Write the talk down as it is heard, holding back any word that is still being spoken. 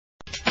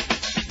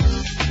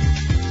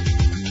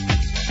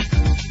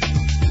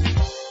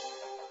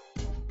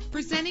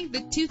Presenting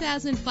the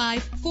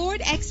 2005 Ford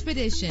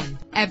Expedition.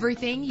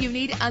 Everything you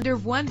need under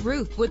one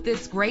roof with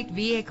this great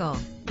vehicle.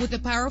 With a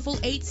powerful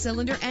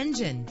 8-cylinder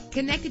engine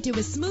connected to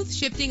a smooth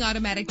shifting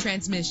automatic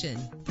transmission.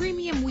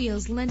 Premium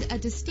wheels lend a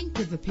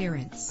distinctive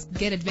appearance.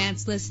 Get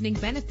advanced listening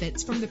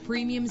benefits from the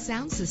premium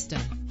sound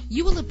system.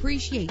 You will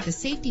appreciate the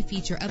safety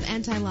feature of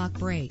anti-lock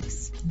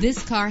brakes.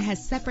 This car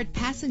has separate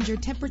passenger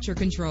temperature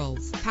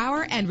controls.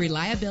 Power and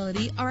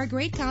reliability are a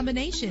great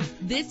combination.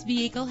 This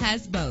vehicle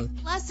has both.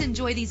 Plus,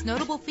 enjoy these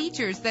notable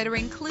features that are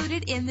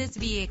included in this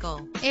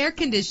vehicle: air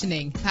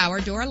conditioning,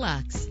 power door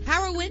locks,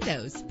 power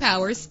windows,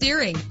 power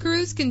steering,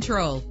 cruise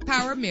control,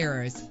 power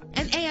mirrors,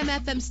 an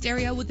AM/FM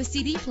stereo with a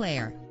CD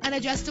player, an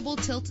adjustable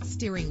tilt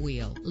steering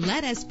wheel.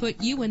 Let us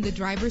put you in the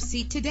driver's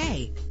seat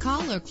today.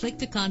 Call or click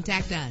to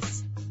contact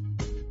us.